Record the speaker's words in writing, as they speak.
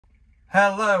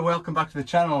Hello, welcome back to the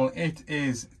channel.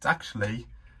 It's actually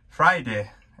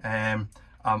Friday. I'm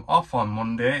off on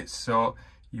Monday, so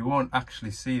you won't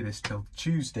actually see this till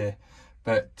Tuesday.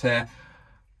 But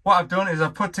what I've done is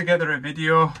I've put together a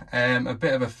video, a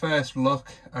bit of a first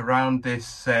look around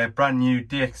this brand new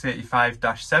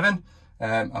DX85-7.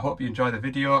 I hope you enjoy the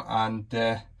video, and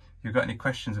if you've got any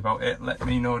questions about it, let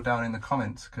me know down in the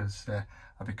comments, because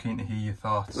I'd be keen to hear your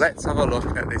thoughts. Let's have a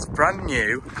look at this brand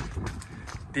new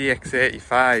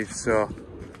DX85. So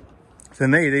for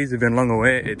me, these have been long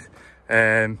awaited.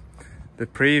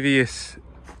 Previously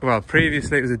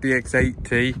it was a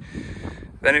DX80,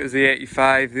 then it was the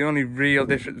 85. The only real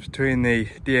difference between the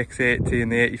DX80 and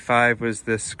the 85 was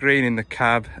the screen in the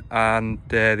cab and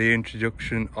the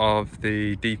introduction of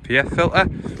the DPF filter.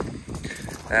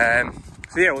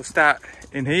 So yeah, we'll start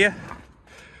in here.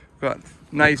 We've got a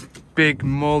nice big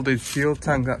moulded fuel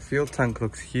tank. That fuel tank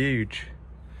looks huge.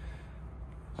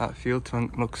 That fuel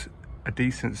tank looks a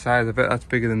decent size. I bet that's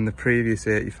bigger than the previous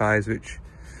 85s, which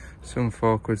some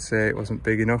folk would say it wasn't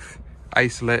big enough.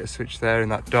 Isolator switch there in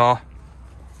that door.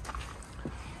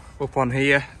 Up on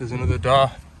here, there's another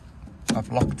door.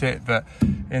 I've locked it, but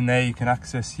in there you can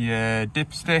access your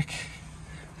dipstick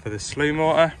for the slew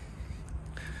motor.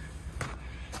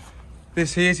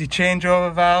 This here is your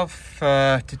changeover valve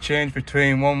to change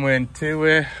between one-way and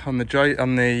two-way on the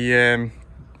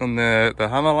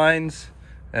hammer lines.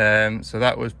 So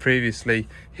that was previously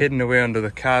hidden away under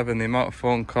the cab, and the amount of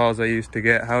phone calls I used to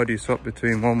get, how do you swap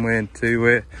between one-way and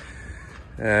two-way,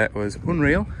 was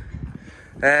unreal.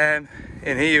 In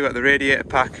here you've got the radiator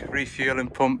pack. Refueling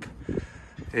pump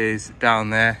is down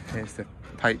there. Here's the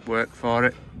pipe work for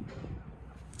it,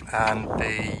 and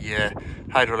the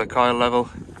hydraulic oil level,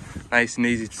 nice and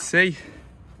easy to see.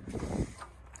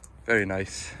 Very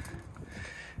nice.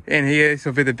 In here, this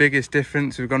will be the biggest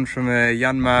difference. We've gone from a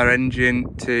Yanmar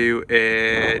engine to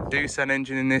a Doosan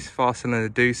engine in this, 4-cylinder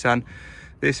Doosan.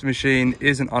 This machine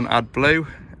isn't on AdBlue,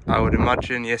 I would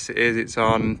imagine. Yes, it is. It's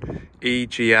on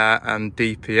EGR and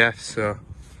DPF, so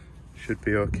should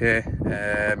be okay.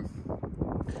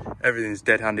 Everything's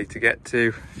dead handy to get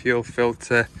to. Fuel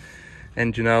filter,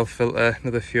 engine oil filter,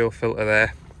 another fuel filter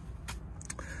there.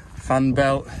 Fan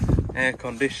belt, air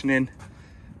conditioning,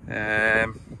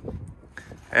 air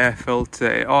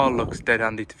filter. It all looks dead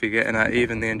handy to be getting at.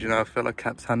 Even the engine oil filler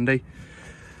cap's handy,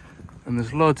 and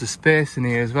there's loads of space in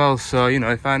here as well. So, you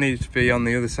know, if I needed to be on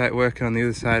the other side, working on the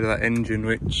other side of that engine,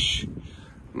 which,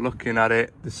 looking at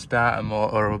it, the starter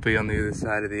motor will be on the other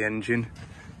side of the engine,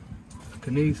 I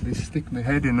can easily stick my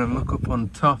head in and look up on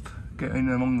top, get in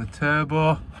among the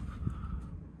turbo.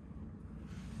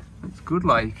 It's good.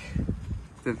 Like,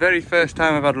 the very first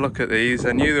time I've had a look at these,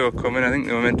 I knew they were coming. I think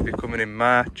they were meant to be coming in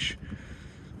March.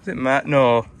 Was it March?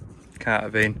 No, can't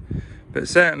have been. But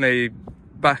certainly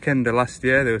back end of last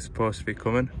year they were supposed to be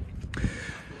coming.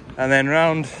 And then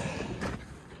round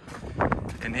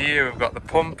in here we've got the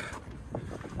pump.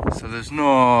 So there's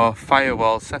no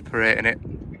firewall separating it.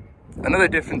 Another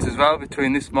difference as well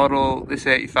between this model, this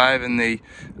 85, and the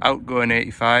outgoing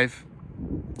 85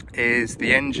 is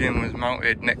the engine was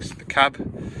mounted next to the cab.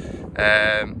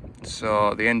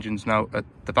 So the engine's now at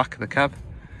the back of the cab.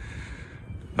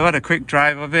 I've had a quick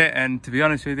drive of it, and to be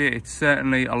honest with you, it's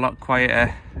certainly a lot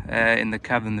quieter in the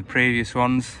cab than the previous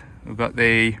ones. We've got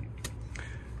the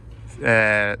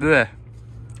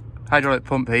hydraulic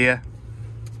pump here,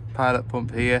 pilot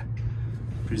pump here,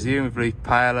 presumably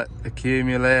pilot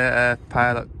accumulator,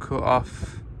 pilot cut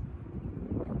off.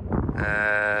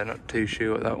 Not too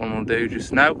sure what that one will do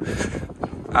just now.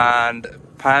 And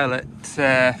pilot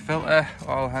filter,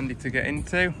 all handy to get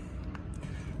into.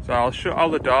 So I'll shut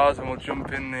all the doors and we'll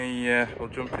jump in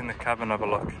the cab and have a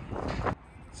look.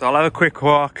 So I'll have a quick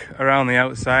walk around the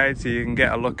outside so you can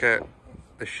get a look at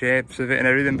the shapes of it and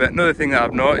everything. But another thing that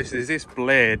I've noticed is this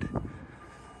blade.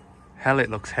 Hell, it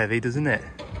looks heavy, doesn't it?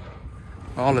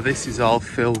 All of this is all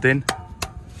filled in.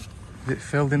 Is it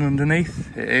filled in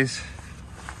underneath? It is.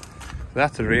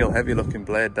 That's a real heavy looking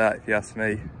blade, that, if you ask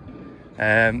me.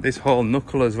 This whole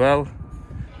knuckle as well.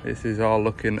 This is all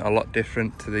looking a lot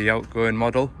different to the outgoing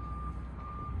model.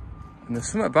 And there's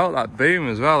something about that boom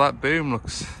as well. That boom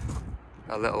looks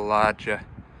a little larger.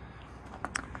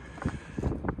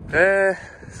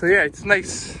 So yeah, it's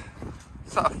nice,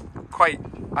 sort of quite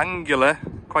angular,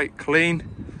 quite clean.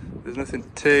 There's nothing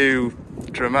too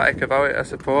dramatic about it, I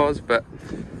suppose, but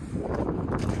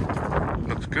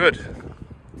looks good.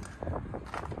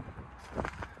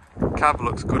 Cab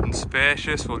looks good and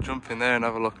spacious. We'll jump in there and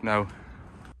have a look now.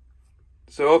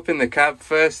 So up in the cab,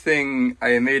 first thing I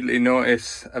immediately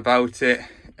notice about it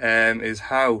is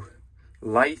how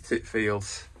light it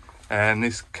feels. and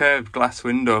this curved glass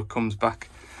window comes back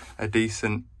a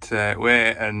decent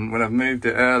way, and when I've moved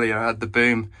it earlier I had the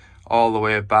boom all the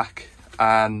way back,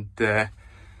 and the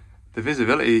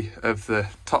visibility of the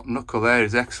top knuckle there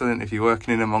is excellent. If you're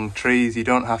working in among trees, you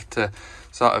don't have to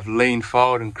sort of lean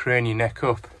forward and crane your neck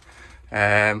up,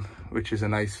 which is a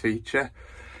nice feature.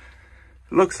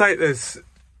 Looks like there's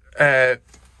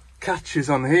catches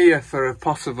on here for a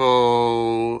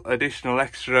possible additional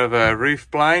extra of a roof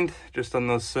blind, just on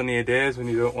those sunnier days when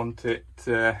you don't want it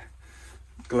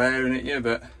glaring at you,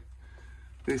 but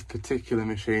this particular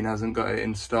machine hasn't got it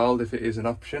installed if it is an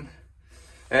option.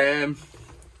 Yeah,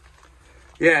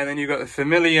 and then you've got the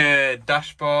familiar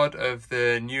dashboard of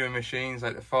the newer machines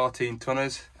like the 14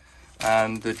 tonners,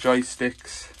 and the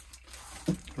joysticks,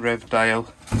 rev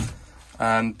dial,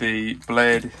 and the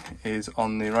blade is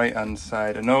on the right hand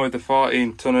side. I know with the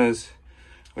 14 tonners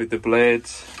with the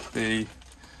blades, the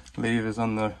levers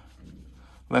on the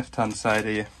left hand side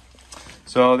here.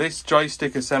 So this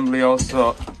joystick assembly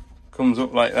also comes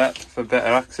up like that for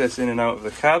better access in and out of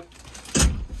the cab.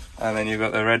 And then you've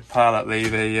got the red pilot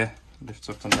lever here, lifts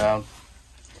up and down.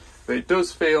 But it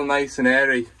does feel nice and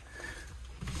airy.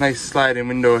 Nice sliding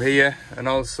window here, and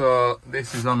also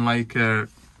this is on like a,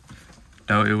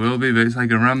 doubt it will be, but it's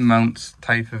like a ram mount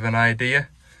type of an idea.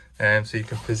 So you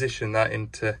can position that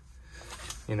into,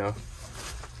 you know,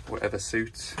 whatever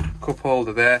suits. Cup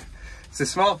holder there. It's the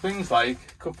small things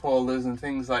like cup holders and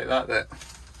things like that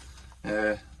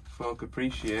that folk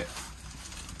appreciate.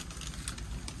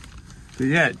 But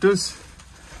yeah, it does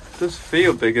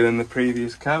feel bigger than the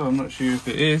previous cab. I'm not sure if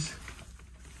it is.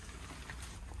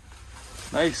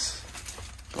 Nice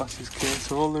glasses case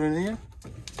holder in here.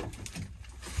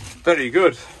 Very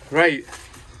good. Right,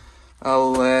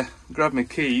 I'll grab my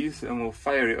keys and we'll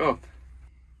fire it up.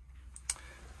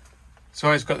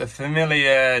 So it's got the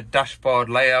familiar dashboard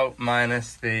layout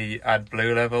minus the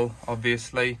AdBlue level,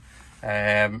 obviously.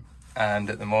 And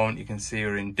at the moment you can see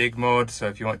we're in dig mode, so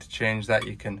if you want to change that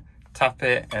you can tap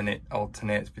it and it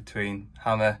alternates between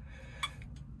hammer,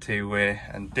 two-way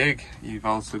and dig. You've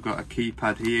also got a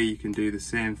keypad here, you can do the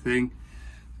same thing.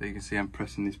 So you can see I'm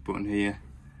pressing this button here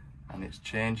and it's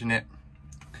changing it.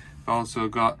 You've also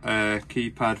got a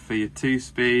keypad for your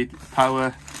 2-speed,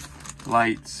 power,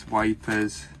 lights,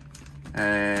 wipers,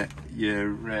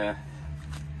 your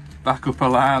backup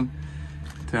alarm,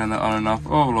 turn that on and off,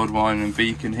 overload warning and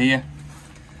beacon here.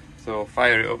 So I'll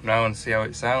fire it up now and see how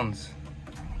it sounds.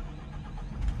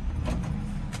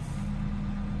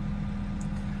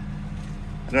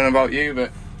 I don't know about you,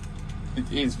 but it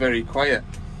is very quiet.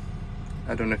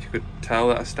 I don't know if you could tell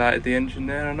that I started the engine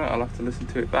there or not. I'll have to listen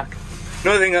to it back.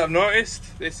 Another thing that I've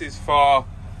noticed, this is for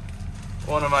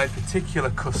one of my particular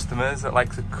customers that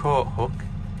likes a coat hook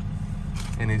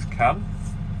in his cab.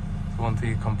 It's one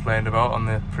thing he complained about on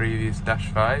the previous Dash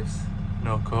 5s,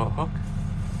 no coat hook.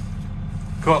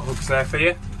 Coat hook's there for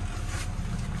you.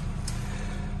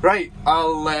 Right,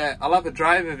 I'll have a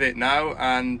drive of it now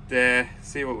and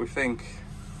see what we think.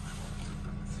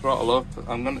 Throttle up.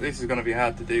 This is going to be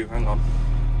hard to do. Hang on.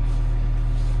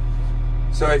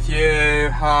 So if you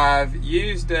have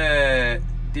used a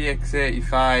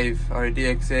DX85 or a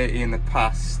DX80 in the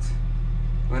past,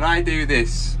 when I do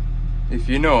this, if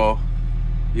you know,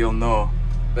 you'll know.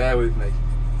 Bear with me.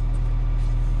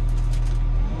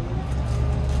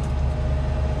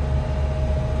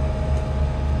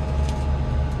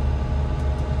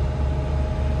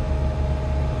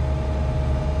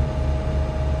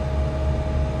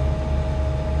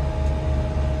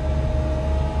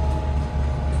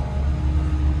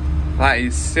 That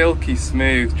is silky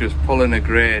smooth, just pulling a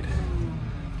grade.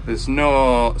 There's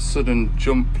no sudden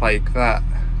jump like that.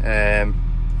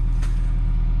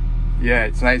 Yeah,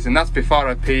 it's nice, and that's before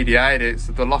I PDI'd it,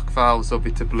 so the lock valves will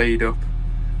be to bleed up.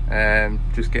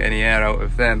 Just get any air out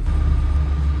of them.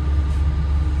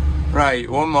 Right,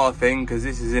 one more thing, because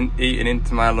this is eating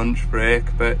into my lunch break,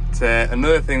 but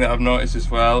another thing that I've noticed as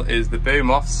well is the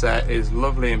boom offset is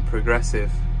lovely and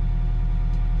progressive.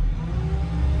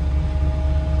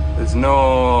 There's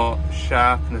no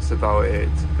sharpness about it,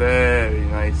 it's very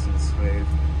nice and smooth.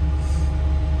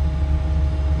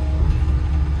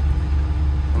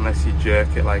 Unless you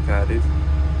jerk it like I did.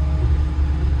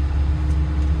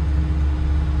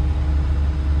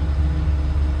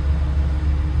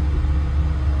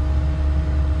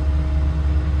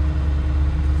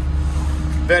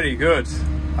 Very good,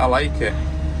 I like it.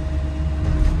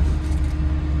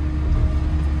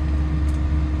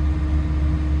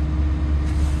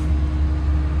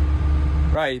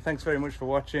 Right, thanks very much for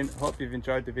watching. Hope you've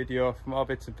enjoyed the video. For more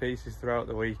bits and pieces throughout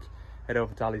the week, head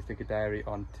over to Ali's Digger Diary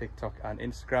on TikTok and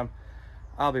Instagram.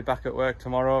 I'll be back at work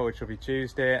tomorrow, which will be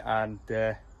Tuesday, and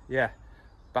yeah,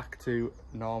 back to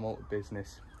normal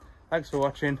business. Thanks for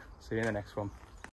watching. See you in the next one.